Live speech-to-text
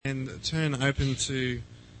And turn open to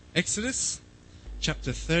Exodus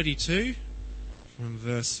chapter 32 from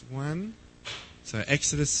verse 1. So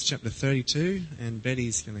Exodus chapter 32, and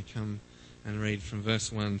Betty's going to come and read from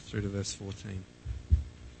verse 1 through to verse 14.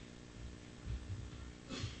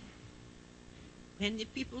 When the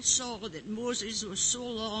people saw that Moses was so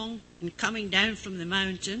long in coming down from the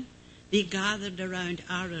mountain, they gathered around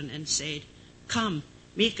Aaron and said, "Come,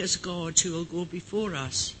 make us gods who will go before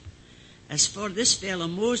us. As for this fellow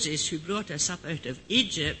Moses who brought us up out of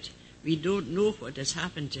Egypt, we don't know what has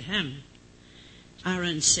happened to him."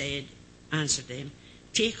 Aaron answered them,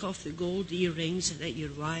 "Take off the gold earrings that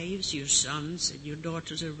your wives, your sons, and your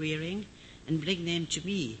daughters are wearing, and bring them to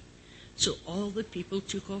me." So all the people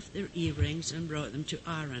took off their earrings and brought them to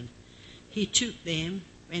Aaron. He took them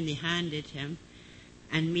when they handed him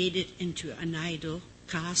and made it into an idol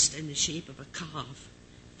cast in the shape of a calf,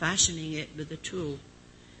 fashioning it with a tool.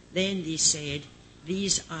 Then they said,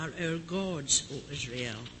 "These are our gods, O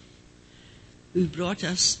Israel, who brought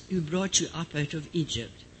you up out of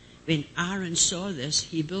Egypt." When Aaron saw this,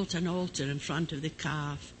 he built an altar in front of the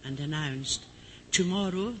calf and announced,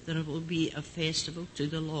 "Tomorrow there will be a festival to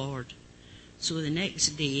the Lord." So the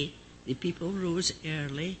next day the people rose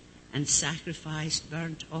early and sacrificed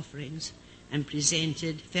burnt offerings and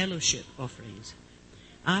presented fellowship offerings.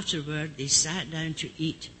 Afterward they sat down to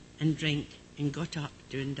eat and drink and got up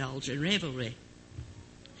to indulge in revelry.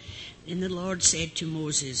 Then the Lord said to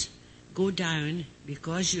Moses, "Go down,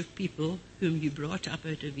 because your people, whom you brought up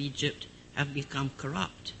out of Egypt, have become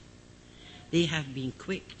corrupt. They have been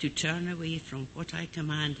quick to turn away from what I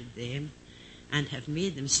commanded them, and have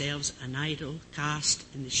made themselves an idol cast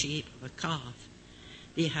in the shape of a calf.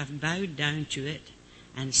 They have bowed down to it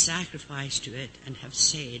and sacrificed to it, and have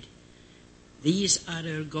said, 'These are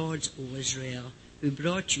our gods, O Israel, who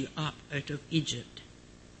brought you up out of Egypt.'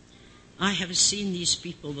 I have seen these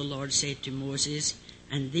people," the Lord said to Moses,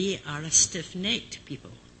 "and they are a stiff-necked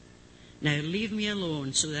people. Now leave me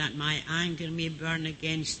alone, so that my anger may burn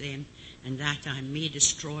against them, and that I may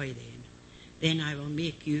destroy them. Then I will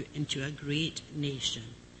make you into a great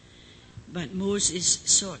nation." But Moses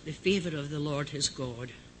sought the favor of the Lord his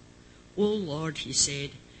God. "O Lord," he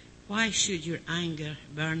said, "why should your anger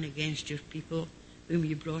burn against your people, whom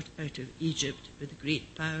you brought out of Egypt with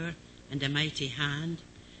great power and a mighty hand?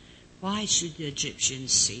 Why should the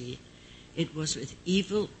Egyptians say, 'It was with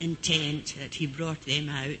evil intent that he brought them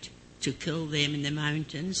out, to kill them in the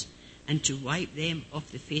mountains and to wipe them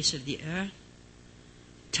off the face of the earth'?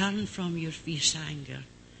 Turn from your fierce anger,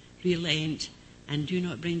 relent, and do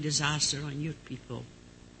not bring disaster on your people.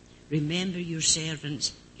 Remember your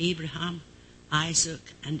servants Abraham,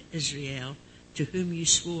 Isaac, and Israel, to whom you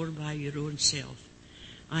swore by your own self.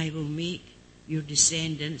 I will make your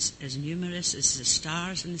descendants as numerous as the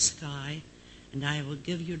stars in the sky, and I will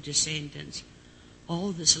give your descendants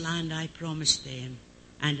all this land I promised them,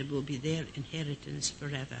 and it will be their inheritance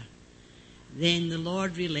forever." Then the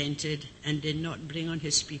Lord relented and did not bring on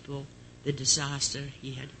his people the disaster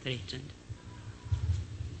he had threatened.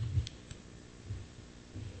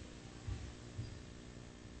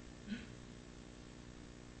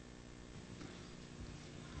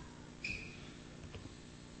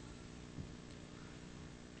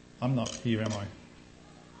 I'm not here, am I?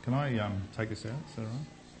 Can I take this out? Is that all right?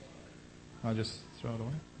 I'll just throw it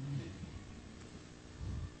away.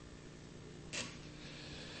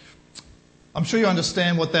 I'm sure you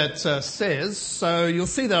understand what that says. So you'll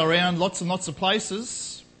see that around lots and lots of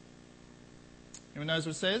places. Anyone knows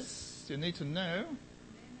what it says? You need to know.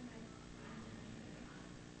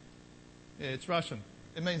 Yeah, it's Russian.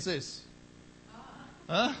 It means this.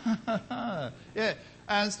 Yeah.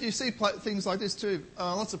 And you see things like this too.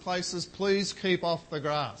 Lots of places, "Please keep off the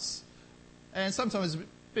grass." And sometimes it's a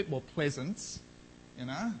bit more pleasant, you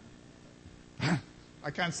know.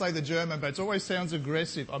 I can't say the German, but it always sounds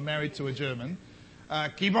aggressive. I'm married to a German.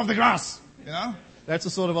 "Keep off the grass," you know. That's the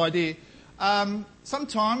sort of idea.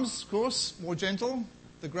 Sometimes, of course, more gentle.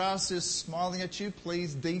 "The grass is smiling at you.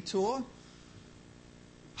 Please detour."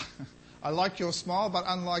 "I like your smile, but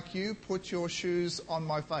unlike you, put your shoes on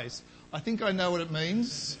my face." I think I know what it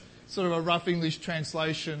means. Sort of a rough English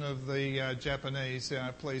translation of the Japanese,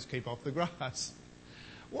 "Please keep off the grass."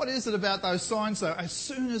 What is it about those signs, though? As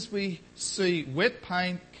soon as we see wet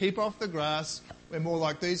paint, "Keep off the grass," we're more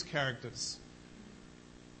like these characters.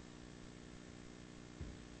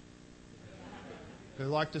 Who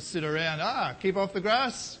like to sit around, "Keep off the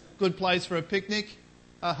grass, good place for a picnic,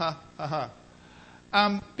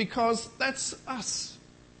 because that's us.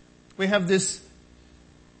 We have this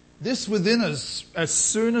within us. As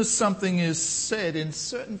soon as something is said in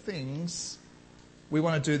certain things, we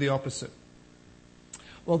want to do the opposite.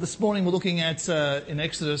 Well, this morning we're looking at in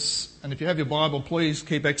Exodus, and if you have your Bible, please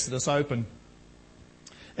keep Exodus open.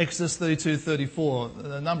 Exodus 32-34,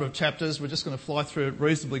 a number of chapters. We're just going to fly through it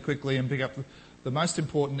reasonably quickly and pick up the most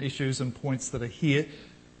important issues and points that are here.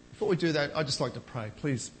 Before we do that, I'd just like to pray.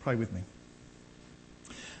 Please pray with me.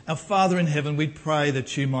 Our Father in heaven, we pray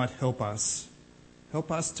that you might help us.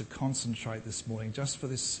 Help us to concentrate this morning. Just for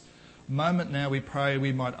this moment now, we pray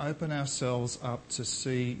we might open ourselves up to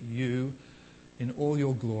see you in all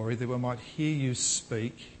your glory, that we might hear you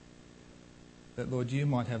speak, that, Lord, you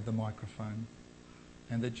might have the microphone,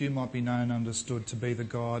 and that you might be known and understood to be the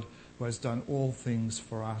God who has done all things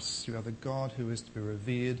for us. You are the God who is to be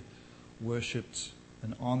revered, worshipped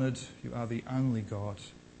and honoured. You are the only God.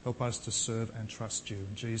 Help us to serve and trust you.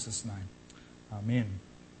 In Jesus' name, amen.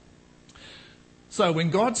 So when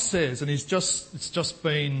God says, and it's just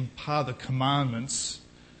been part of the commandments,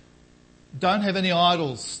 don't have any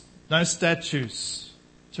idols, no statues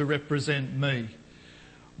to represent me.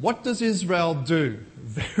 What does Israel do?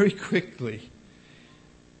 Very quickly.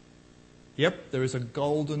 Yep, there is a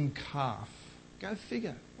golden calf. Go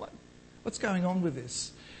figure. What's going on with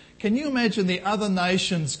this? Can you imagine the other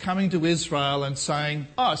nations coming to Israel and saying,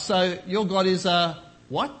 oh, so your God is a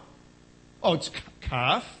what? Oh, it's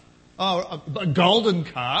calf. Oh, a golden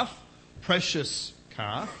calf. Precious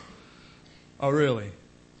calf. Oh, really?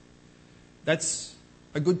 That's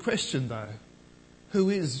a good question, though. Who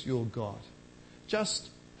is your God? Just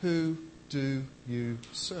who do you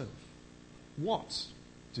serve? What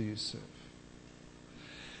do you serve?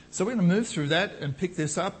 So we're going to move through that and pick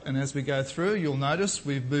this up, and as we go through, you'll notice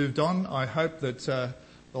we've moved on. I hope that the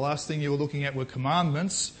last thing you were looking at were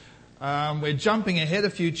commandments. We're jumping ahead a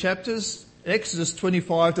few chapters. Exodus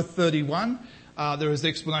 25-31, there is the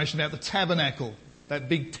explanation about the tabernacle, that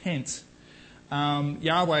big tent.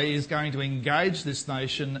 Yahweh is going to engage this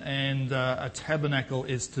nation, and a tabernacle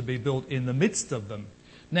is to be built in the midst of them.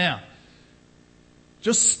 Now,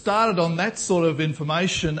 just started on that sort of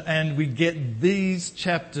information, and we get these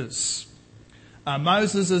chapters.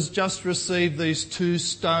 Moses has just received these 2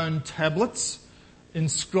 stone tablets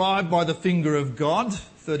inscribed by the finger of God,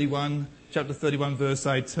 chapter 31 verse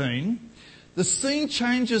 18. The scene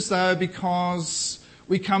changes though because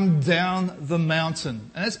we come down the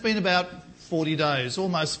mountain, and it's been about 40 days,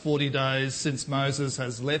 almost 40 days since Moses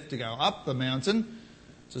has left to go up the mountain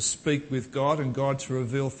to speak with God and God to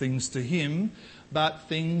reveal things to him. But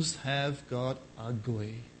things have got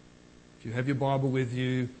ugly. If you have your Bible with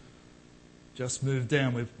you, just move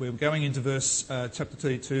down. We're going into chapter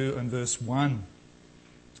 32 and verse 1.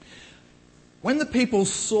 When the people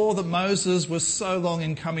saw that Moses was so long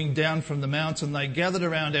in coming down from the mountain, they gathered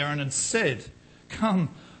around Aaron and said, "Come,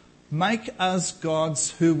 make us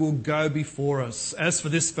gods who will go before us. As for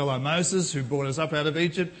this fellow Moses who brought us up out of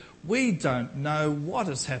Egypt, we don't know what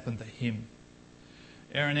has happened to him."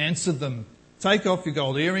 Aaron answered them, "Take off your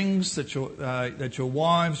gold earrings that your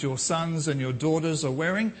wives, your sons and your daughters are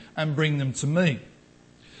wearing, and bring them to me."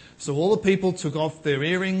 So all the people took off their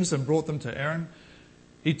earrings and brought them to Aaron.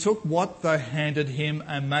 He took what they handed him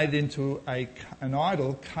and made it into an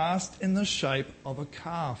idol cast in the shape of a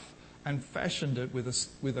calf and fashioned it with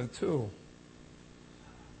a tool.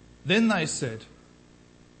 Then they said,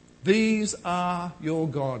 "These are your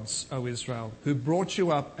gods, O Israel, who brought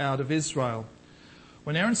you up out of Israel."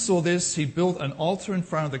 When Aaron saw this, he built an altar in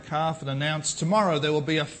front of the calf and announced, "Tomorrow there will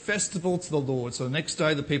be a festival to the Lord." So the next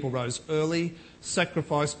day the people rose early,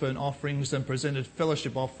 sacrificed burnt offerings and presented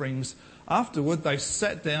fellowship offerings. Afterward they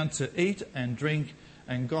sat down to eat and drink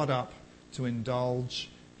and got up to indulge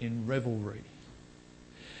in revelry.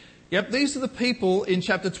 Yep, these are the people in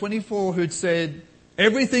chapter 24 who'd said,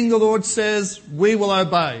 everything the Lord says, we will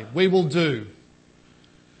obey, we will do.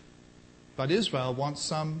 But Israel wants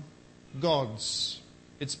some gods.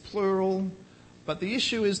 It's plural, but the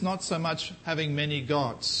issue is not so much having many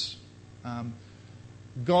gods.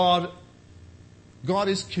 God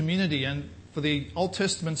is community, and for the Old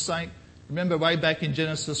Testament saint, remember way back in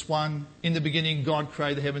Genesis 1, in the beginning God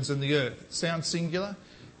created the heavens and the earth. It sounds singular.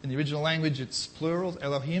 In the original language it's plural,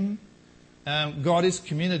 Elohim. God is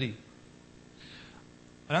community.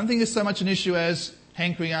 I don't think it's so much an issue as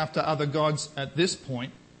hankering after other gods at this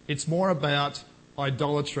point. It's more about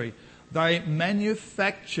idolatry. They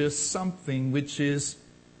manufacture something which is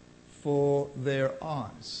for their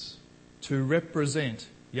eyes to represent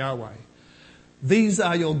Yahweh. "These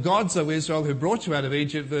are your gods, O Israel, who brought you out of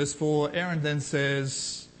Egypt." Verse 4, Aaron then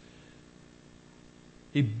says,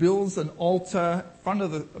 he builds an altar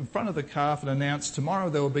in front of the calf and announced, "Tomorrow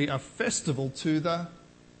there will be a festival to the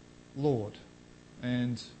Lord."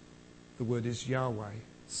 And the word is Yahweh,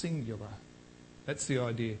 singular. That's the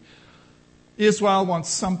idea. Israel wants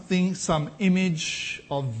something, some image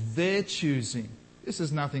of their choosing. This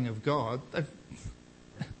is nothing of God.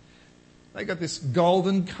 They got this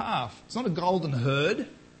golden calf. It's not a golden herd,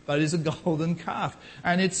 but it is a golden calf.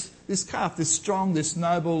 And it's this calf, this strong, this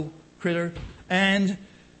noble critter. And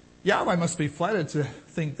Yahweh must be flattered to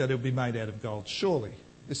think that it will be made out of gold. Surely.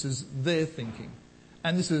 This is their thinking.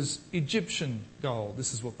 And this is Egyptian gold.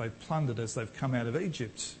 This is what they've plundered as they've come out of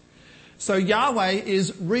Egypt. So Yahweh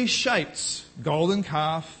is reshaped, golden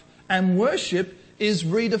calf, and worship is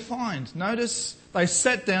redefined. Notice they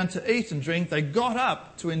sat down to eat and drink. They got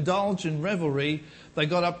up to indulge in revelry. They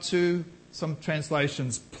got up to, some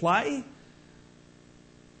translations, play.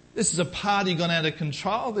 This is a party gone out of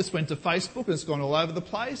control. This went to Facebook and it's gone all over the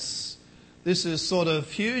place. This is sort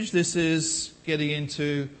of huge. This is getting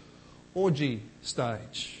into orgy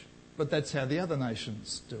stage. But that's how the other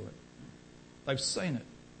nations do it. They've seen it.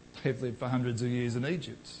 They've lived for hundreds of years in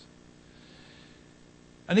Egypt.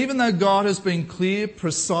 And even though God has been clear,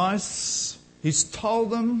 precise, He's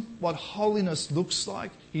told them what holiness looks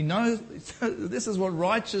like. He knows this is what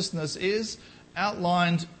righteousness is,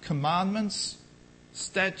 outlined commandments,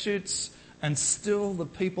 statutes, and still the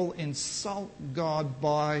people insult God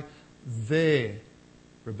by their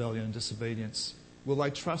rebellion and disobedience. Will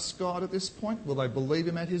they trust God at this point? Will they believe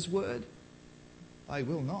Him at His word? They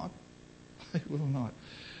will not. They will not.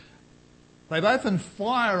 They've opened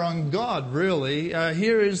fire on God, really.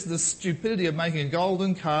 Here is the stupidity of making a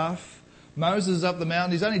golden calf. Moses is up the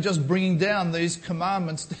mountain. He's only just bringing down these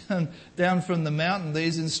commandments down from the mountain.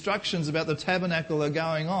 These instructions about the tabernacle are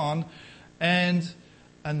going on. And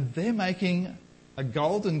they're making a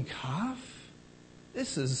golden calf?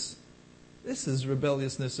 This is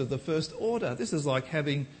rebelliousness of the first order. This is like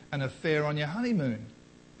having an affair on your honeymoon.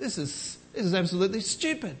 This is absolutely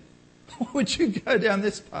stupid. Why would you go down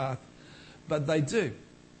this path? But they do.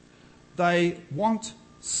 They want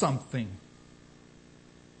something.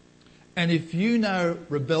 And if you know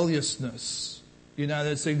rebelliousness, you know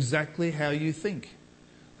that's exactly how you think.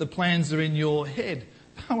 The plans are in your head.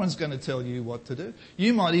 No one's going to tell you what to do.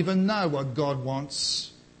 You might even know what God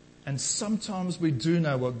wants. And sometimes we do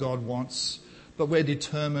know what God wants, but we're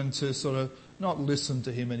determined to sort of not listen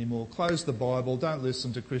to Him anymore. Close the Bible. Don't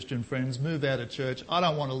listen to Christian friends. Move out of church. I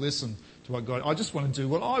don't want to listen to what God... I just want to do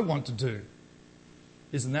what I want to do.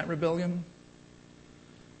 Isn't that rebellion?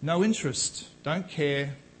 No interest. Don't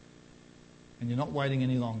care. And you're not waiting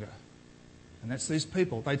any longer. And that's these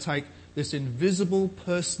people. They take this invisible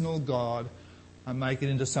personal God and make it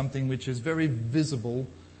into something which is very visible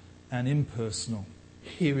and impersonal.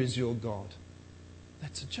 Here is your God.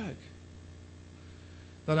 That's a joke.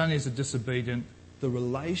 Not only is it disobedient, the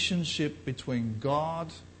relationship between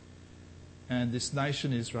God and this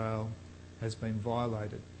nation Israel has been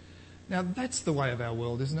violated. Now that's the way of our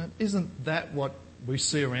world, isn't it? Isn't that what we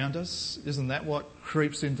see around us? Isn't that what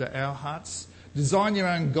creeps into our hearts? Design your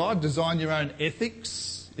own God, design your own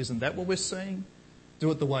ethics. Isn't that what we're seeing? Do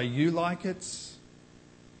it the way you like it.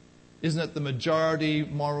 Isn't it the majority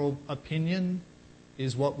moral opinion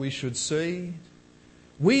is what we should see?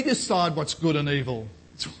 We decide what's good and evil.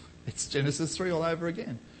 It's Genesis 3 all over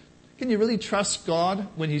again. Can you really trust God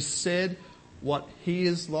when He said what He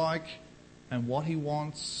is like and what He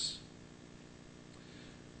wants?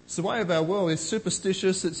 So the way of our world is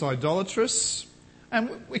superstitious, it's idolatrous. And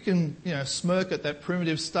we can, smirk at that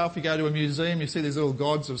primitive stuff. You go to a museum, you see these little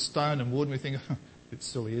gods of stone and wood, and we think, it's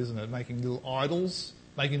silly, isn't it? Making little idols,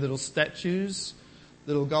 making little statues,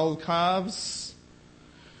 little gold calves,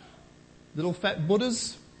 little fat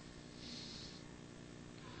Buddhas.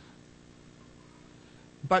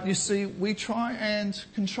 But you see, we try and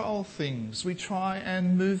control things. We try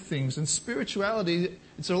and move things. And spirituality,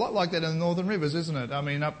 it's a lot like that in the Northern Rivers, isn't it? I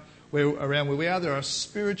mean, around where we are, there are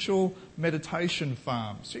spiritual meditation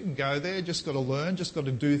farms. You can go there, just got to learn, just got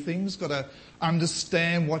to do things, got to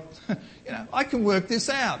understand what, I can work this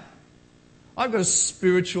out. I've got a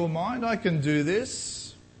spiritual mind, I can do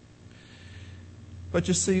this. But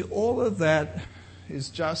you see, all of that is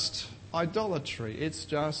just idolatry. It's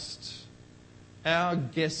just our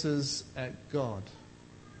guesses at God.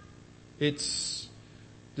 It's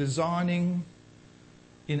designing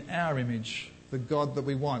in our image the God that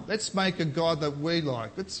we want. Let's make a God that we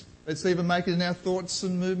like. Let's even make it in our thoughts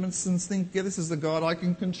and movements and think, yeah, this is the God I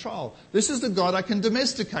can control. This is the God I can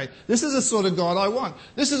domesticate. This is the sort of God I want.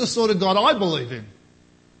 This is the sort of God I believe in.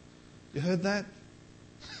 You heard that?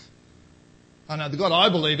 I know the God I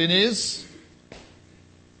believe in is...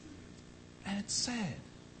 And it's sad.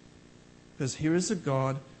 Because here is a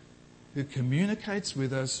God who communicates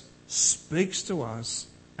with us, speaks to us,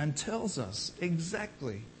 and tells us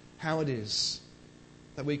exactly how it is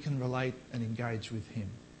that we can relate and engage with him.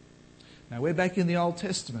 Now we're back in the Old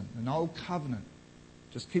Testament, an old covenant.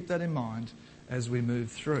 Just keep that in mind as we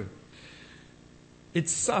move through.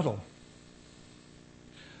 It's subtle.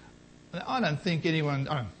 I don't think anyone,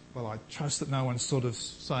 I trust that no one's sort of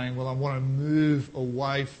saying, well, I want to move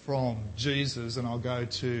away from Jesus and I'll go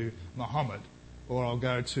to Muhammad or I'll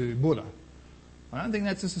go to Buddha. I don't think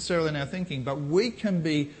that's necessarily in our thinking, but we can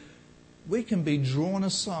be drawn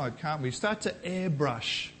aside, can't we? Start to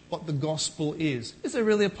airbrush what the gospel is. Is there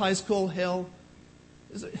really a place called hell?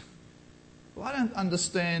 Well, I don't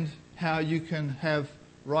understand how you can have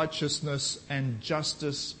righteousness and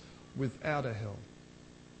justice without a hell.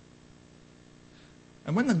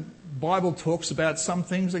 And when the Bible talks about some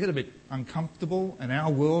things, they get a bit uncomfortable, and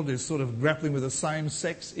our world is sort of grappling with the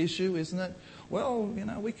same-sex issue, isn't it? Well,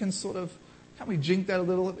 we can can't we jink that a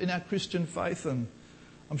little in our Christian faith? And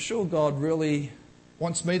I'm sure God really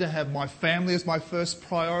wants me to have my family as my first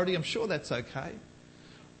priority. I'm sure that's okay.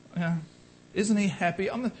 Isn't he happy?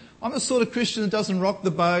 I'm the sort of Christian that doesn't rock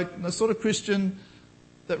the boat, and the sort of Christian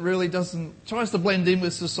that really tries to blend in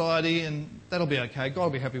with society, and that'll be okay. God will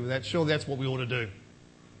be happy with that. Surely that's what we ought to do.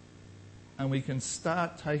 And we can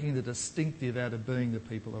start taking the distinctive out of being the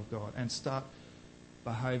people of God and start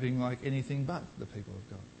behaving like anything but the people of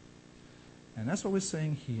God. And that's what we're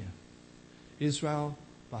seeing here. Israel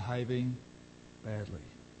behaving badly.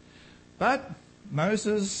 But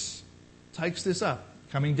Moses takes this up,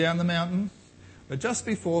 coming down the mountain. But just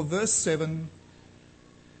before verse 7,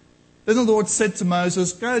 then the Lord said to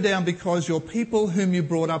Moses, "Go down, because your people whom you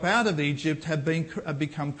brought up out of Egypt have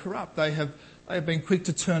become corrupt. They have been quick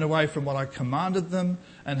to turn away from what I commanded them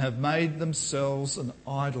and have made themselves an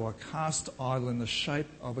idol, a cast idol in the shape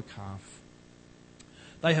of a calf.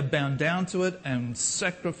 They have bound down to it and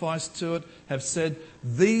sacrificed to it, have said,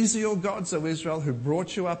 'These are your gods, O Israel, who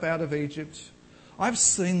brought you up out of Egypt.' I've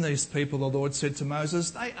seen these people," the Lord said to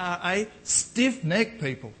Moses. "They are a stiff-necked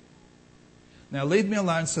people. Now leave me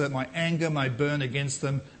alone so that my anger may burn against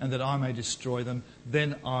them and that I may destroy them.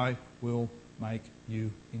 Then I will make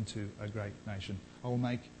you into a great nation." I will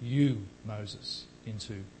make you, Moses,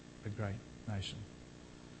 into a great nation.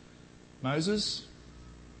 Moses,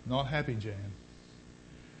 not happy, Jan.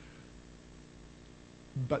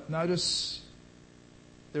 But notice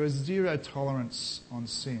there is zero tolerance on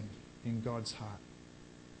sin in God's heart.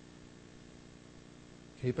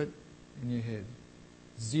 Keep it in your head.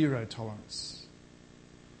 Zero tolerance.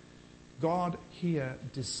 God here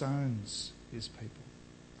disowns his people.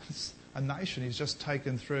 A nation he's just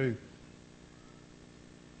taken through.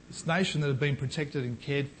 This nation that had been protected and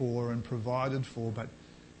cared for and provided for, but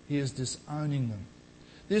he is disowning them.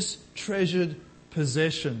 This treasured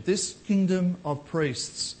possession, this kingdom of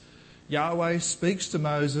priests, Yahweh speaks to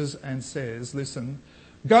Moses and says, "Listen,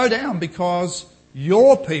 go down, because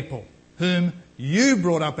your people, whom you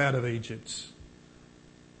brought up out of Egypt,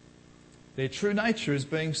 their true nature is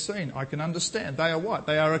being seen." I can understand. They are what?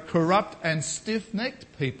 They are a corrupt and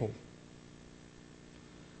stiff-necked people.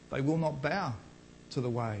 They will not bow to the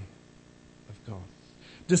way of God.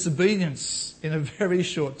 Disobedience in a very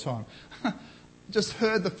short time. Just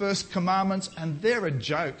heard the first commandments and they're a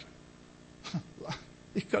joke.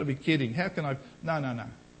 You've got to be kidding. How can I? No.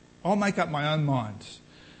 I'll make up my own mind.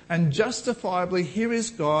 And justifiably, here is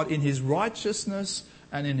God in his righteousness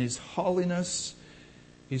and in his holiness.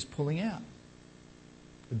 He's pulling out.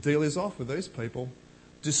 The deal is off with these people.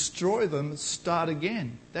 Destroy them, start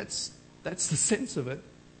again. That's the sense of it.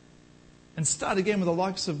 And start again with the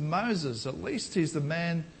likes of Moses. At least he's the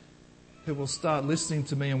man who will start listening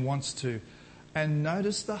to me and wants to. And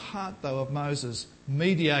notice the heart, though, of Moses.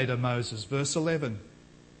 Mediator Moses, verse 11.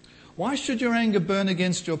 "Why should your anger burn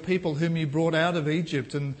against your people whom you brought out of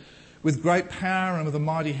Egypt and with great power and with a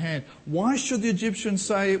mighty hand? Why should the Egyptians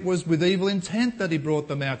say it was with evil intent that he brought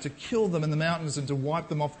them out, to kill them in the mountains and to wipe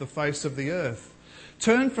them off the face of the earth?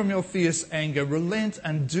 Turn from your fierce anger, relent,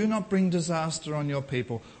 and do not bring disaster on your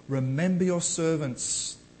people. Remember your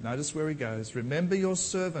servants." Notice where he goes. "Remember your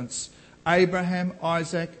servants, Abraham,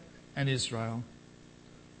 Isaac, and Israel,"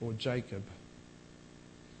 or Jacob,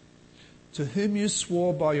 "to whom you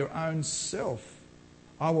swore by your own self,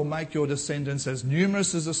 I will make your descendants as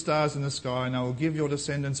numerous as the stars in the sky, and I will give your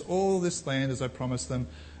descendants all this land as I promised them,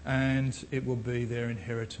 and it will be their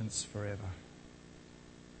inheritance forever."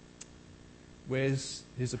 Where's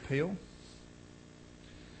his appeal?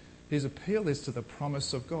 His appeal is to the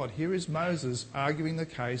promise of God. Here is Moses arguing the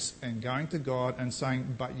case and going to God and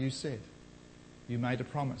saying, "But you said, you made a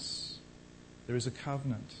promise. There is a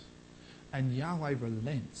covenant." And Yahweh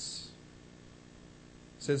relents.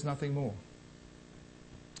 Says nothing more.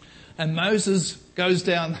 And Moses goes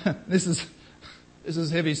down. This is This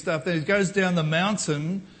is heavy stuff. Then he goes down the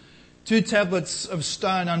mountain, 2 tablets of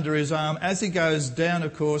stone under his arm. As he goes down,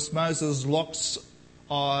 of course, Moses locks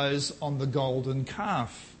eyes on the golden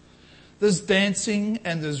calf. There's dancing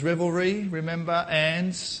and there's revelry, remember,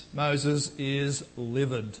 and Moses is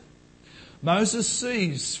livid. Moses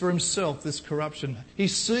sees for himself this corruption. He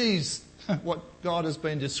sees what God has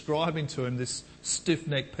been describing to him, this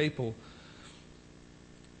stiff-necked people.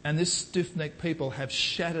 And this stiff-necked people have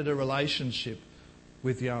shattered a relationship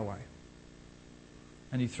with Yahweh.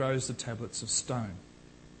 And he throws the tablets of stone.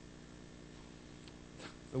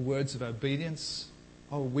 The words of obedience.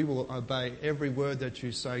 Oh, we will obey every word that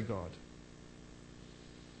you say, God.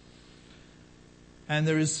 And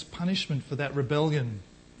there is punishment for that rebellion.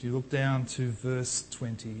 If you look down to verse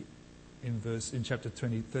 20 in chapter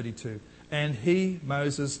 32. And he,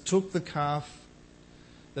 Moses, took the calf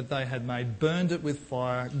that they had made, burned it with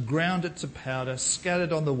fire, ground it to powder,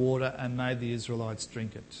 scattered on the water, and made the Israelites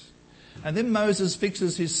drink it. And then Moses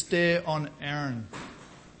fixes his stare on Aaron.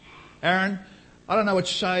 Aaron, I don't know what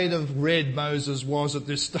shade of red Moses was at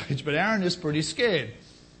this stage, but Aaron is pretty scared.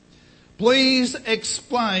 Please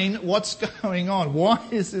explain what's going on. Why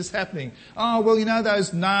is this happening? Oh, well, you know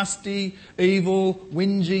those nasty, evil,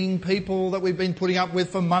 whinging people that we've been putting up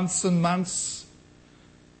with for months and months?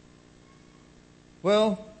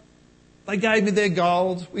 Well, they gave me their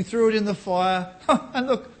gold. We threw it in the fire. And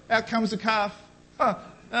look, out comes the calf.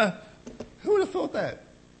 Who would have thought that?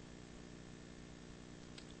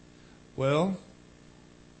 Well,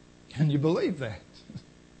 can you believe that?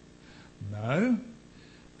 No.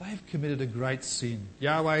 They've committed a great sin.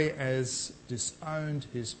 Yahweh has disowned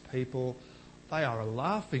his people. They are a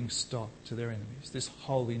laughing stock to their enemies, this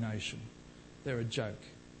holy nation. They're a joke.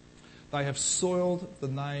 They have soiled the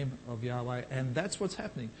name of Yahweh, and that's what's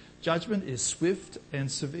happening. Judgment is swift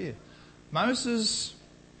and severe. Moses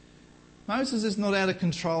is not out of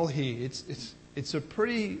control here. It's a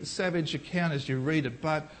pretty savage account as you read it,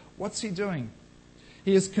 but what's he doing?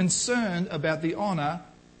 He is concerned about the honour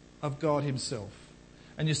of God himself.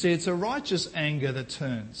 And you see, it's a righteous anger that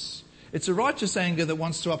turns. It's a righteous anger that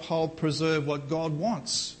wants to uphold, preserve what God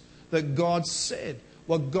wants, that God said,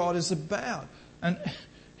 what God is about. And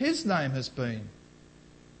his name has been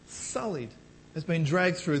sullied, has been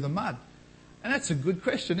dragged through the mud. And that's a good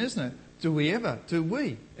question, isn't it? Do we ever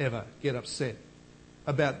get upset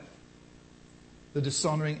about the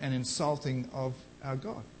dishonouring and insulting of our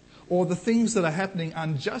God? Or the things that are happening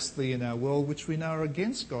unjustly in our world which we know are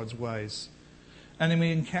against God's ways? And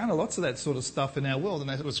we encounter lots of that sort of stuff in our world.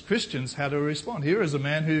 And as Christians, how do we respond? Here is a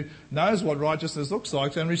man who knows what righteousness looks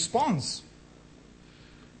like and responds.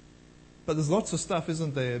 But there's lots of stuff,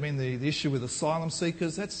 isn't there? I mean, the issue with asylum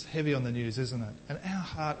seekers, that's heavy on the news, isn't it? And our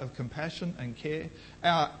heart of compassion and care,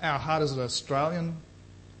 our heart as an Australian,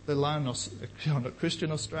 let alone a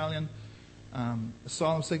Christian Australian,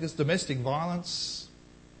 asylum seekers, domestic violence,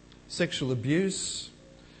 sexual abuse.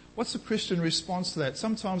 What's the Christian response to that?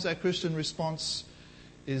 Sometimes our Christian response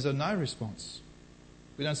is a no response.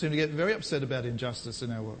 We don't seem to get very upset about injustice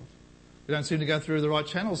in our world. We don't seem to go through the right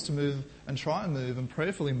channels to move and try and move and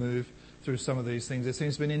prayerfully move through some of these things. There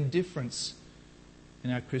seems to be an indifference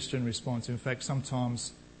in our Christian response. In fact,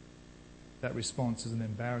 sometimes that response is an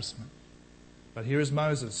embarrassment. But here is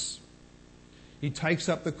Moses. He takes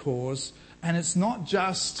up the cause, and it's not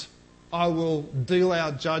just, I will deal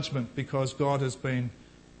out judgment because God has been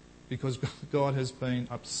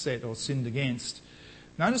upset or sinned against.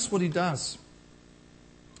 Notice what he does.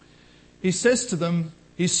 He says to them,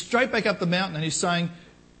 he's straight back up the mountain and he's saying,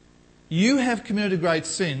 you have committed a great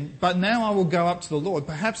sin, but now I will go up to the Lord.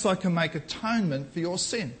 Perhaps I can make atonement for your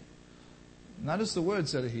sin. Notice the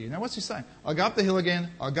words that are here. Now what's he saying? I'll go up the hill again.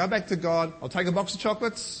 I'll go back to God. I'll take a box of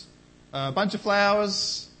chocolates, a bunch of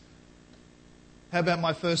flowers. How about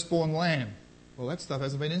my firstborn lamb? Well, that stuff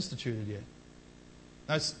hasn't been instituted yet.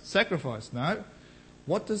 No sacrifice. No.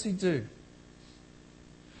 What does he do?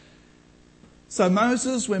 So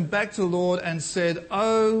Moses went back to the Lord and said,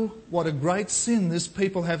 oh, what a great sin this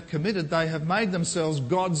people have committed. They have made themselves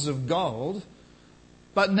gods of gold.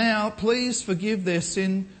 But now, please forgive their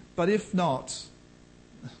sin. But if not,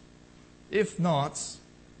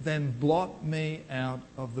 then blot me out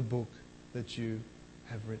of the book that you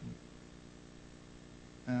have written.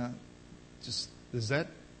 Is that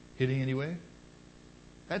hitting anywhere?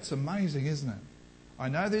 That's amazing, isn't it? I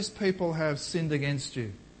know these people have sinned against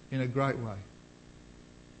you in a great way.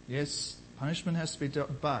 Yes, punishment has to be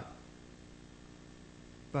dealt, but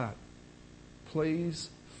please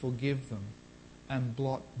forgive them and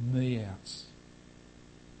blot me out.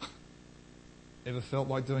 Ever felt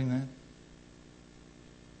like doing that?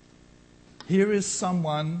 Here is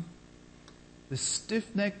someone The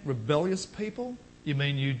stiff-necked, rebellious people, you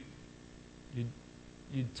mean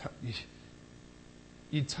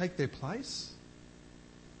you'd take their place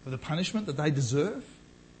for the punishment that they deserve?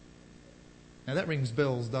 Now that rings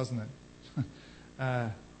bells, doesn't it?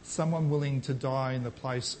 Someone willing to die in the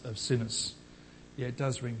place of sinners. Yeah, it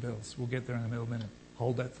does ring bells. We'll get there in a little minute.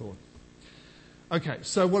 Hold that thought. Okay,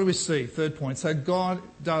 so what do we see? Third point. So God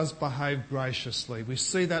does behave graciously. We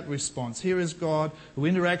see that response. Here is God who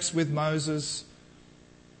interacts with Moses.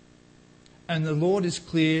 And the Lord is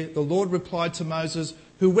clear. The Lord replied to Moses,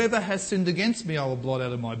 "Whoever has sinned against me, I will blot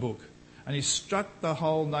out of my book." And he struck the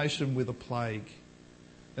whole nation with a plague.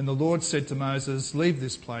 And the Lord said to Moses, "Leave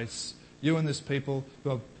this place, you and this people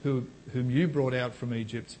whom you brought out from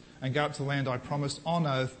Egypt, and go up to the land I promised on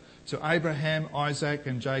oath to Abraham, Isaac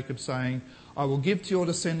and Jacob, saying, I will give to your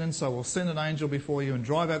descendants, I will send an angel before you and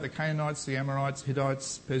drive out the Canaanites, the Amorites,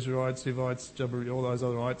 Hittites, Perizzites, Hivites, Jebusites, all those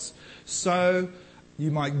other rights, so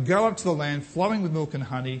you might go up to the land flowing with milk and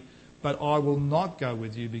honey, but I will not go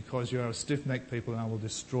with you because you are a stiff-necked people and I will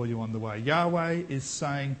destroy you on the way." Yahweh is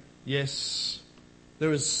saying, yes,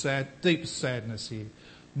 there is deep sadness here.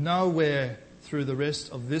 Nowhere through the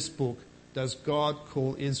rest of this book does God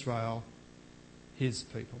call Israel his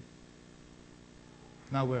people.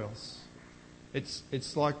 Nowhere else.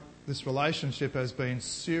 It's like this relationship has been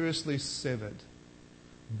seriously severed.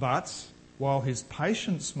 But while his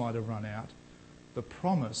patience might have run out, the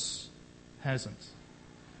promise hasn't.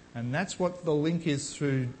 And that's what the link is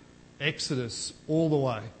through Exodus all the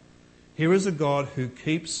way. Here is a God who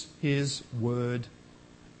keeps his word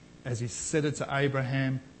as he said it to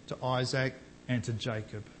Abraham, to Isaac and to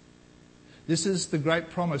Jacob. This is the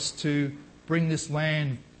great promise to bring this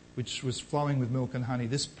land which was flowing with milk and honey,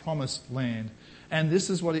 this promised land. And this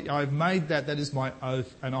is what I've made that is my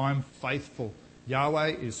oath, and I'm faithful.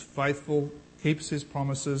 Yahweh is faithful, keeps his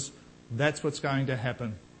promises. That's what's going to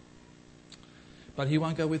happen. But he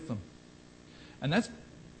won't go with them. And as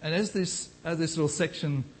this little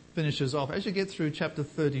section finishes off, as you get through chapter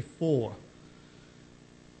 34,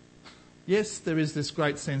 yes, there is this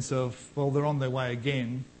great sense of, well, they're on their way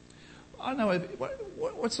again. I know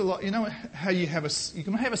what's a lot. You know how you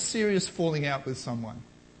can have a serious falling out with someone.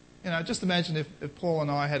 You know, just imagine if Paul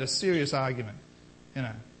and I had a serious argument. You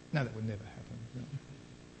know, no, that would never happen. You know.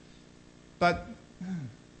 But,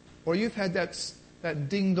 or you've had that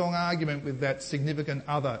ding-dong argument with that significant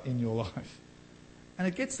other in your life. And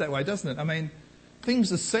it gets that way, doesn't it? I mean,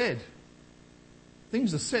 things are said.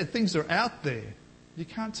 Things are said. Things are out there. You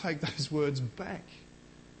can't take those words back.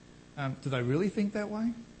 Do they really think that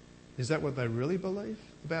way? Is that what they really believe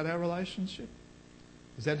about our relationship?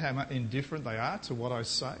 Is that how indifferent they are to what I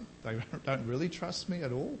say? They don't really trust me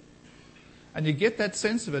at all? And you get that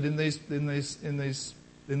sense of it in these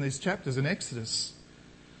chapters in Exodus.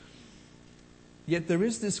 Yet there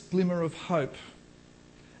is this glimmer of hope.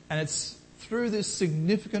 And it's through this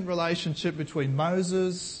significant relationship between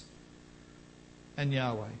Moses and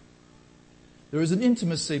Yahweh. There is an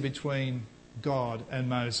intimacy between God and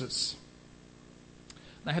Moses.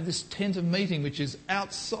 They have this tent of meeting which is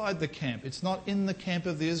outside the camp. It's not in the camp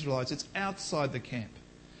of the Israelites. It's outside the camp.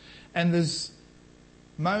 And there's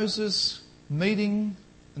Moses meeting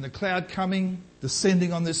and the cloud coming,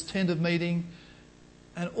 descending on this tent of meeting,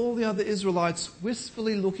 and all the other Israelites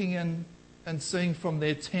wistfully looking and seeing from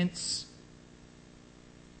their tents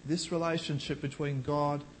this relationship between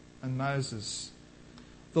God and Moses.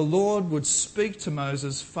 The Lord would speak to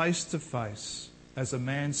Moses face to face as a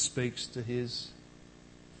man speaks to his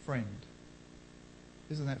friend.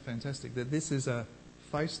 Isn't that fantastic? That this is a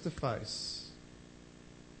face to face.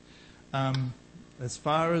 As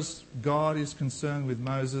far as God is concerned with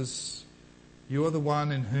Moses, you are the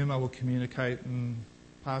one in whom I will communicate and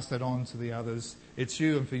pass that on to the others. It's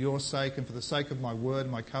you, and for your sake and for the sake of my word,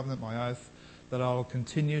 my covenant, my oath, that I will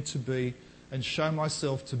continue to be and show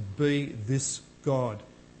myself to be this God.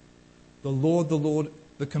 The Lord,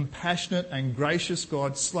 the compassionate and gracious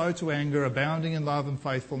God, slow to anger, abounding in love and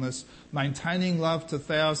faithfulness, maintaining love to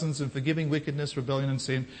thousands and forgiving wickedness, rebellion and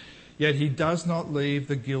sin. Yet he does not leave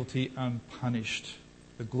the guilty unpunished.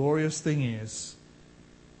 The glorious thing is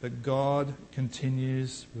that God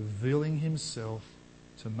continues revealing himself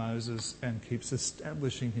to Moses and keeps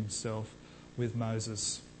establishing himself with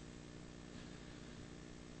Moses.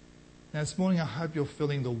 Now this morning I hope you're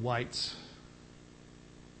feeling the weight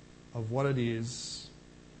of what it is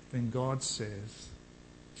when God says,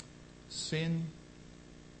 sin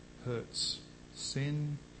hurts,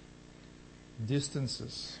 sin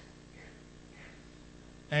distances.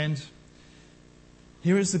 And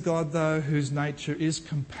here is the God, though, whose nature is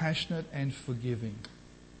compassionate and forgiving.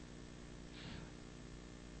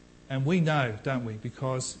 And we know, don't we?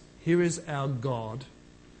 Because here is our God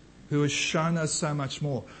who has shown us so much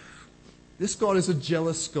more. This God is a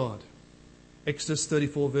jealous God. Exodus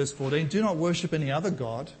 34 verse 14, do not worship any other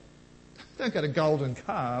God. Don't go to golden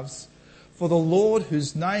calves. For the Lord,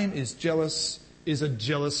 whose name is jealous, is a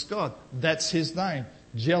jealous God. That's his name,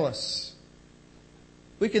 jealous.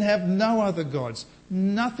 We can have no other gods.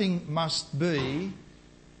 Nothing must be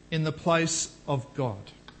in the place of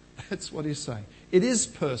God. That's what he's saying. It is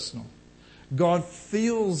personal. God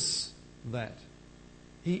feels that.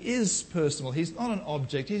 He is personal. He's not an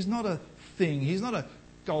object. He's not a thing. He's not a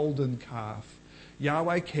golden calf.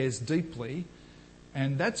 Yahweh cares deeply,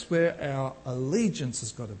 and that's where our allegiance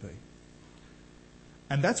has got to be.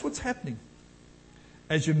 And that's what's happening.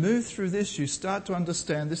 As you move through this, you start to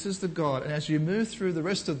understand this is the God. And as you move through the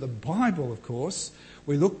rest of the Bible, of course,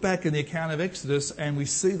 we look back in the account of Exodus and we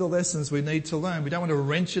see the lessons we need to learn. We don't want to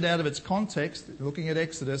wrench it out of its context, looking at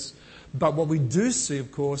Exodus. But what we do see,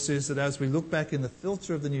 of course, is that as we look back in the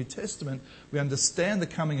filter of the New Testament, we understand the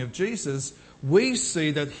coming of Jesus. We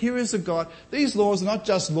see that here is a God. These laws are not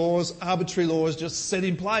just laws, arbitrary laws just set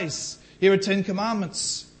in place. Here are 10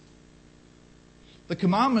 commandments. The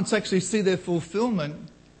commandments actually see their fulfillment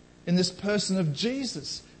in this person of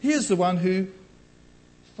Jesus. He is the one who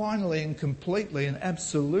finally and completely and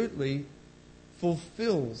absolutely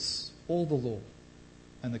fulfills all the law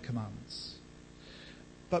and the commandments.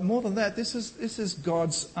 But more than that, this is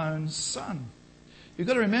God's own Son. You've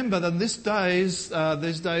got to remember that in these days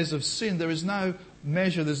of sin, there is no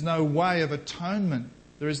measure, there's no way of atonement.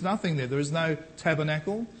 There is nothing there. There is no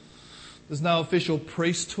tabernacle. There's no official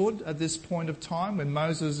priesthood at this point of time when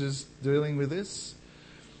Moses is dealing with this.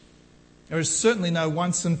 There is certainly no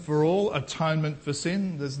once and for all atonement for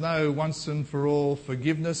sin. There's no once and for all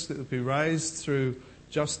forgiveness that will be raised through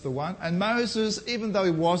just the one. And Moses, even though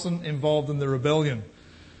he wasn't involved in the rebellion,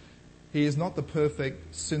 he is not the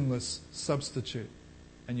perfect, sinless substitute.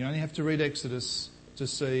 And you only have to read Exodus to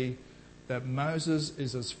see that Moses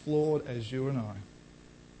is as flawed as you and I.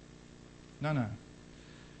 No.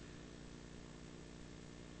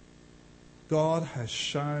 God has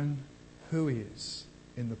shown who he is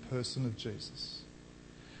in the person of Jesus.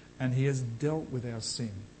 And he has dealt with our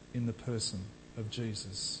sin in the person of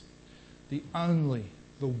Jesus. The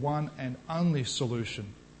one and only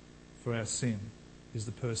solution for our sin is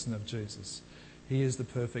the person of Jesus. He is the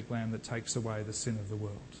perfect Lamb that takes away the sin of the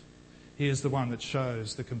world. He is the one that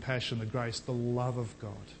shows the compassion, the grace, the love of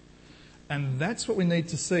God. And that's what we need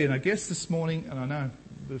to see. And I guess this morning, and I know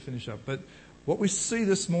we'll finish up, but what we see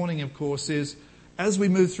this morning, of course, is as we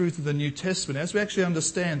move through to the New Testament, as we actually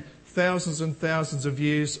understand thousands and thousands of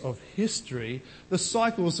years of history, the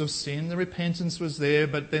cycles of sin, the repentance was there,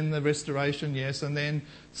 but then the restoration, yes, and then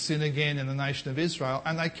sin again in the nation of Israel.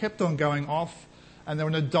 And they kept on going off, and they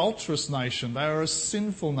were an adulterous nation. They were a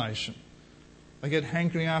sinful nation. They get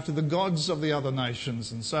hankering after the gods of the other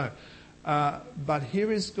nations and so. But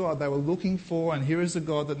here is God they were looking for, and here is a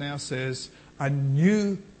God that now says a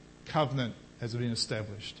new covenant has been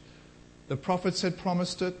established. The prophets had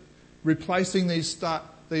promised it, replacing these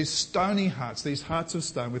stony hearts, these hearts of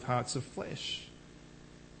stone with hearts of flesh,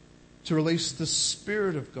 to release the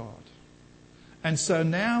Spirit of God. And so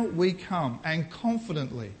now we come, and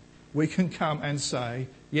confidently we can come and say,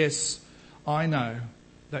 yes, I know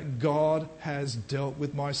that God has dealt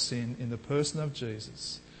with my sin in the person of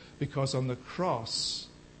Jesus, because on the cross,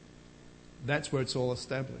 that's where it's all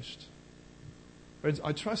established. Friends,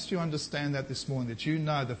 I trust you understand that this morning, that you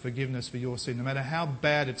know the forgiveness for your sin, no matter how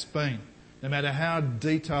bad it's been, no matter how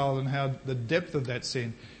detailed and how the depth of that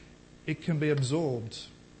sin, it can be absorbed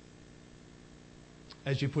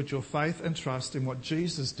as you put your faith and trust in what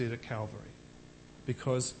Jesus did at Calvary,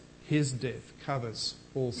 because his death covers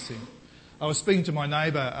all sin. I was speaking to my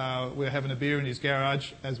neighbour, we were having a beer in his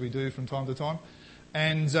garage, as we do from time to time,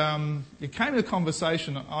 and it came to a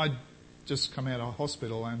conversation. I'd just come out of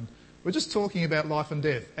hospital and we're just talking about life and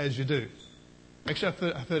death, as you do.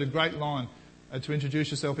 Actually, I've heard a great line to introduce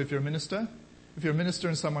yourself if you're a minister. If you're a minister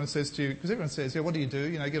and someone says to you, because everyone says, yeah, what do you do?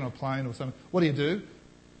 You know, get on a plane or something. What do you do?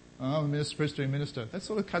 Oh, I'm a minister, Presbyterian minister. That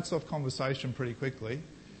sort of cuts off conversation pretty quickly.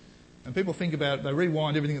 And people think about it, they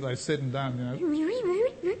rewind everything that they've said and done, you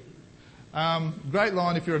know. Great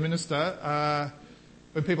line if you're a minister.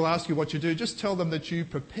 When people ask you what you do, just tell them that you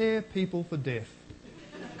prepare people for death.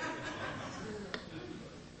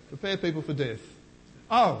 Prepare people for death.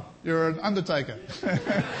 Oh, you're an undertaker.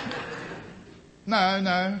 No.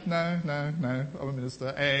 I'm a minister.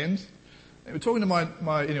 And we're talking to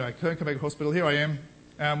anyway, Kerncomeback Hospital. Here I am.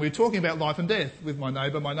 We were talking about life and death with my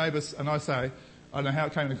neighbour. My neighbour and I say, I don't know how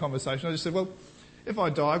it came into conversation. I just said, well, if I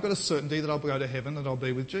die, I've got a certainty that I'll go to heaven, that I'll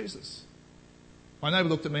be with Jesus. My neighbour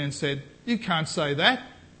looked at me and said, "You can't say that."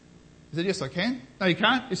 I said, "Yes, I can." "No, you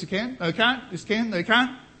can't." "Yes, you can." "No, you can't." "Yes, you can." "No, you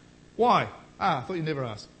can't." "Why?" I thought you'd never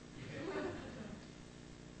ask.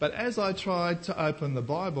 But as I tried to open the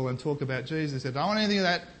Bible and talk about Jesus, I said, "I don't want anything of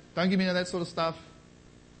that. Don't give me any of that sort of stuff.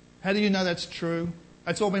 How do you know that's true?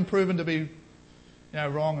 It's all been proven to be,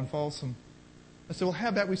 wrong and false." And I said, "Well, how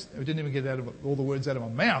about we didn't even get all the words out of my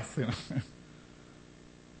mouth,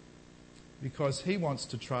 because he wants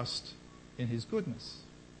to trust in his goodness.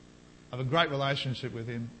 I have a great relationship with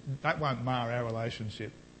him. That won't mar our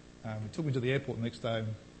relationship. He took me to the airport the next day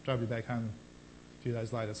and drove me back home a few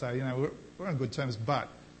days later. So, we're on good terms, but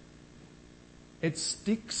it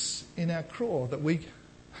sticks in our craw that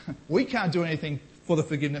we can't do anything for the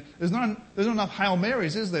forgiveness. There's not enough Hail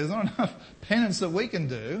Marys, is there? There's not enough penance that we can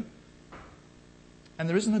do. And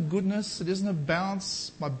there isn't a goodness, it isn't a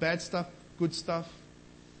balance, my bad stuff, good stuff.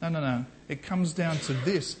 No. It comes down to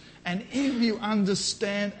this. And if you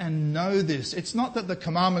understand and know this, it's not that the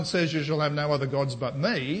commandment says you shall have no other gods but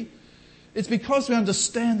me. It's because we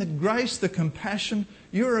understand the grace, the compassion.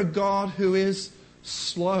 You're a God who is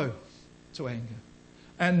slow to anger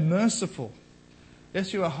and merciful.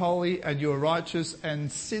 Yes, you are holy and you are righteous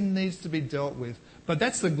and sin needs to be dealt with. But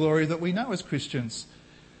that's the glory that we know as Christians.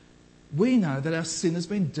 We know that our sin has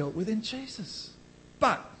been dealt with in Jesus.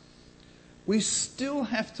 But we still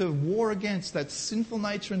have to war against that sinful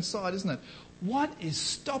nature inside, isn't it? What is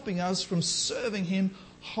stopping us from serving him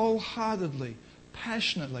wholeheartedly,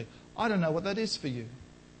 passionately? I don't know what that is for you.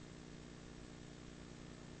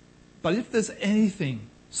 But if there's anything,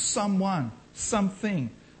 someone, something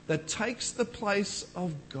that takes the place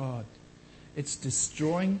of God, it's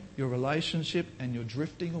destroying your relationship and you're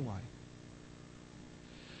drifting away.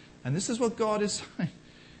 And this is what God is saying.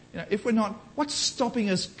 If we're not, what's stopping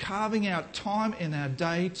us carving out time in our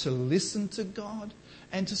day to listen to God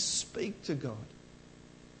and to speak to God?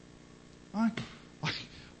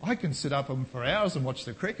 I can sit up for hours and watch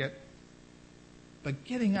the cricket, but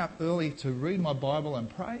getting up early to read my Bible and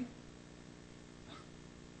pray,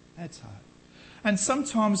 that's hard. And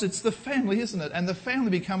sometimes it's the family, isn't it? And the family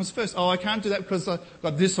becomes first. I can't do that because I've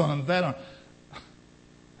got this on and that on.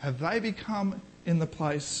 Have they become in the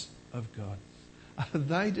place of God? Are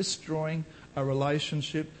they destroying a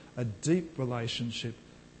relationship, a deep relationship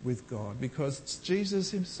with God? Because it's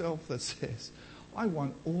Jesus himself that says, I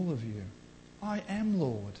want all of you. I am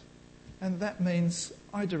Lord. And that means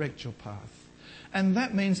I direct your path. And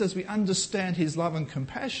that means as we understand his love and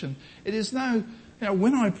compassion, it is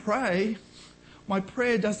when I pray, my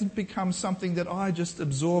prayer doesn't become something that I just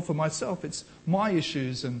absorb for myself. It's my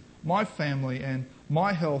issues and my family and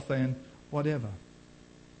my health and whatever.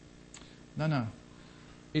 No.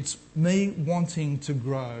 It's me wanting to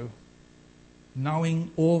grow,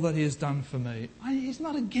 knowing all that he has done for me. He's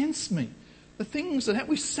not against me. The things that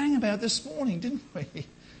we sang about this morning, didn't we?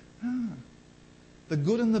 The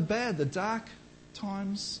good and the bad, the dark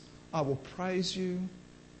times, I will praise you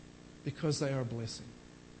because they are a blessing.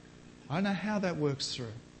 I don't know how that works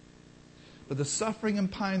through. But the suffering and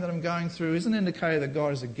pain that I'm going through isn't an indicator that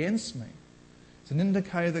God is against me. It's an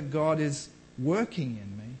indicator that God is working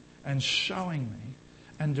in me and showing me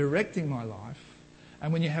and directing my life.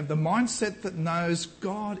 And when you have the mindset that knows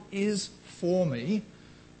God is for me,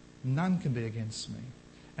 none can be against me.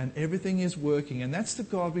 And everything is working. And that's the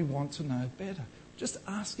God we want to know better. Just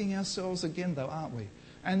asking ourselves again, though, aren't we?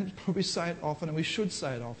 And probably say it often, and we should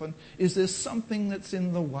say it often, is there something that's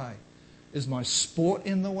in the way? Is my sport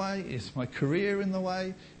in the way? Is my career in the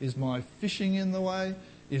way? Is my fishing in the way?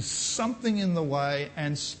 Is something in the way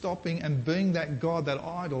and stopping and being that God, that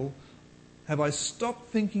idol? Have I stopped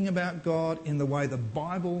thinking about God in the way the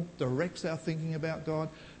Bible directs our thinking about God?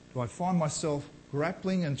 Do I find myself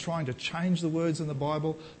grappling and trying to change the words in the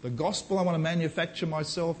Bible? The gospel I want to manufacture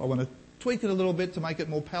myself. I want to tweak it a little bit to make it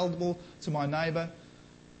more palatable to my neighbour.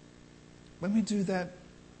 When we do that,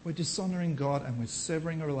 we're dishonouring God and we're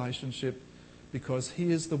severing a relationship because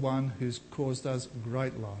he is the one who's caused us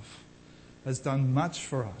great love, has done much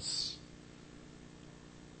for us.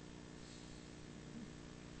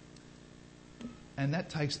 And that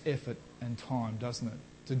takes effort and time, doesn't it,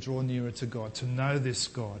 to draw nearer to God, to know this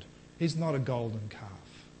God. He's not a golden calf.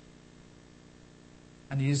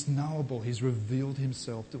 And he is knowable. He's revealed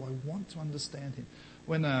himself. Do I want to understand him?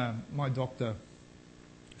 When my doctor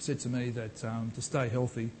said to me that to stay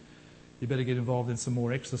healthy, you better get involved in some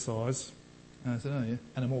more exercise. And I said, oh yeah.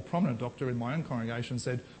 And a more prominent doctor in my own congregation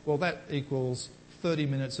said, well, that equals 30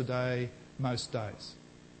 minutes a day most days.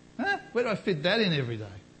 Where do I fit that in every day?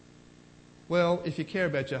 Well, if you care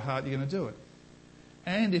about your heart, you're going to do it.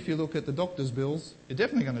 And if you look at the doctor's bills, you're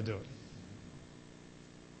definitely going to do it.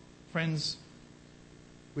 Friends,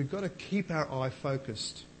 we've got to keep our eye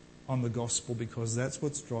focused on the gospel because that's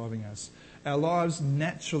what's driving us. Our lives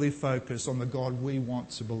naturally focus on the God we want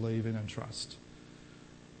to believe in and trust.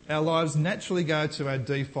 Our lives naturally go to our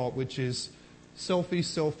default, which is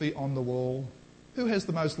selfie on the wall. Who has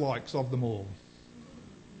the most likes of them all?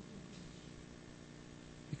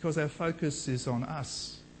 Because our focus is on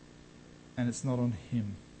us and it's not on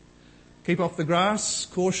him. Keep off the grass,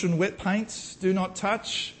 caution wet paint, do not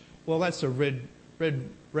touch. Well, that's a red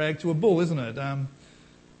rag to a bull, isn't it?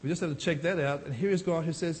 We just have to check that out. And here is God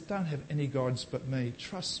who says, don't have any gods but me.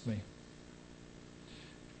 Trust me.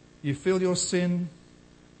 You feel your sin.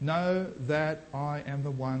 Know that I am the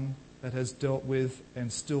one that has dealt with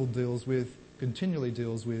and still deals with, continually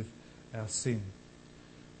deals with our sin.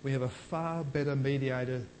 We have a far better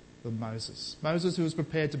mediator than Moses. Moses, who was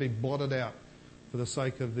prepared to be blotted out for the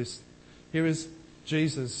sake of this. Here is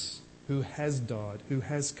Jesus, who has died, who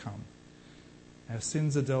has come. Our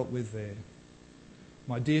sins are dealt with there.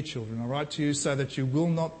 My dear children, I write to you so that you will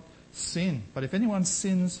not sin. But if anyone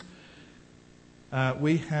sins,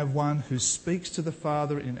 we have one who speaks to the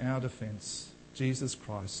Father in our defence, Jesus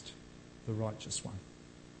Christ, the righteous one.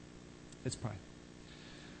 Let's pray.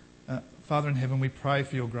 Father in heaven, we pray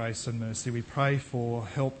for your grace and mercy. We pray for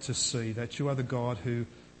help to see that you are the God who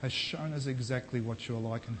has shown us exactly what you are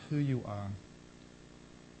like and who you are.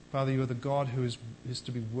 Father, you are the God who is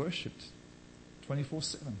to be worshipped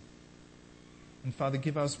 24/7. And Father,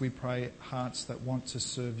 give us, we pray, hearts that want to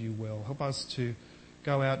serve you well. Help us to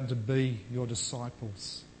go out and to be your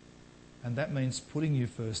disciples. And that means putting you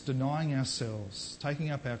first, denying ourselves, taking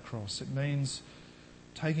up our cross. It means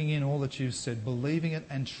taking in all that you've said, believing it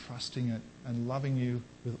and trusting it, and loving you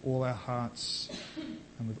with all our hearts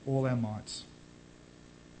and with all our might.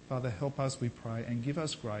 Father, help us, we pray, and give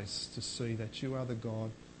us grace to see that you are the God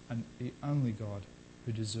and the only God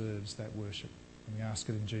who deserves that worship. And we ask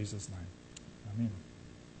it in Jesus' name. Amen.